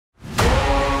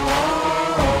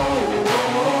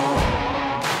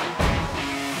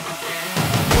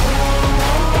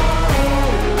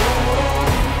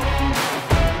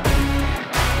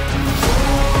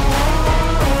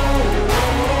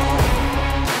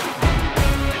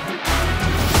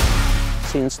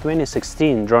Since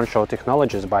 2016, drone show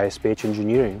technologies by SPH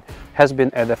Engineering has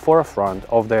been at the forefront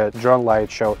of the drone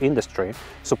light show industry,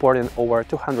 supporting over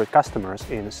 200 customers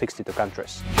in 62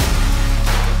 countries.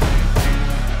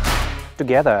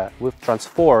 Together, we've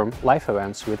transformed live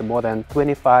events with more than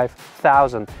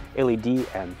 25,000 LED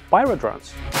and pyro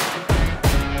drones.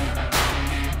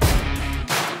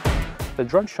 The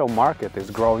drone show market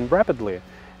is growing rapidly,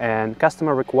 and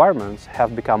customer requirements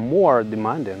have become more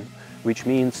demanding, which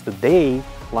means today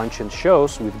launching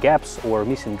shows with gaps or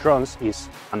missing drones is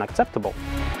unacceptable.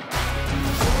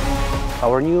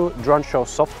 Our new drone show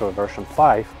software version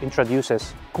 5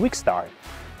 introduces Quick Start,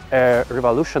 a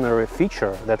revolutionary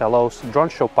feature that allows drone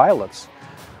show pilots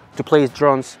to place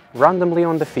drones randomly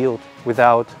on the field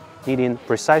without needing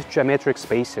precise geometric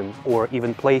spacing or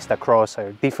even placed across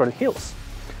different hills.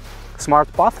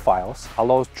 Smart Path Files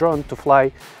allows drone to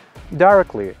fly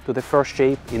directly to the first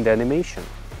shape in the animation.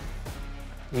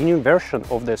 The new version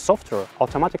of the software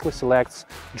automatically selects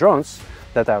drones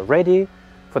that are ready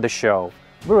for the show.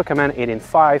 We recommend adding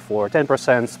 5 or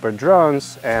 10% per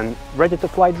drones, and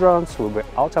ready-to-fly drones will be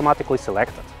automatically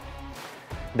selected.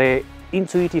 The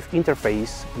intuitive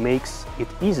interface makes it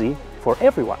easy for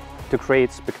everyone to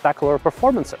create spectacular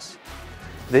performances.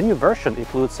 The new version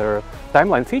includes a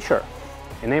timeline feature,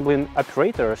 enabling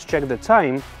operators check the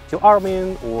time to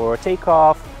arming or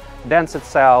takeoff, dance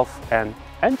itself, and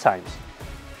end times.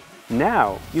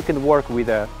 Now you can work with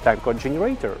a timecode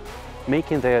generator,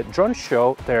 making the drone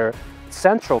show their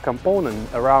central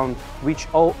component around which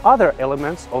all other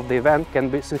elements of the event can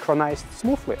be synchronized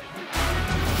smoothly.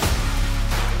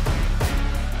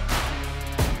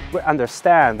 We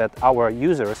understand that our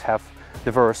users have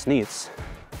diverse needs,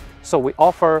 so we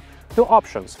offer two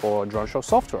options for drone show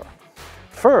software.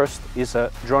 First is a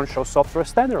drone show software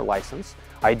standard license,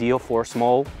 ideal for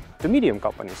small to medium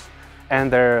companies. And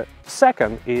the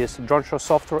second is drone show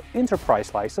software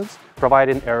enterprise license,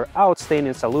 providing an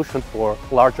outstanding solution for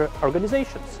larger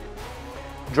organizations.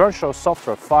 Drone show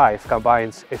software 5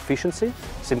 combines efficiency,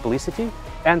 simplicity,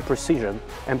 and precision,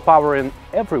 empowering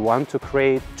everyone to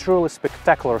create truly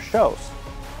spectacular shows.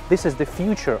 This is the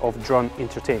future of drone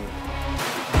entertainment.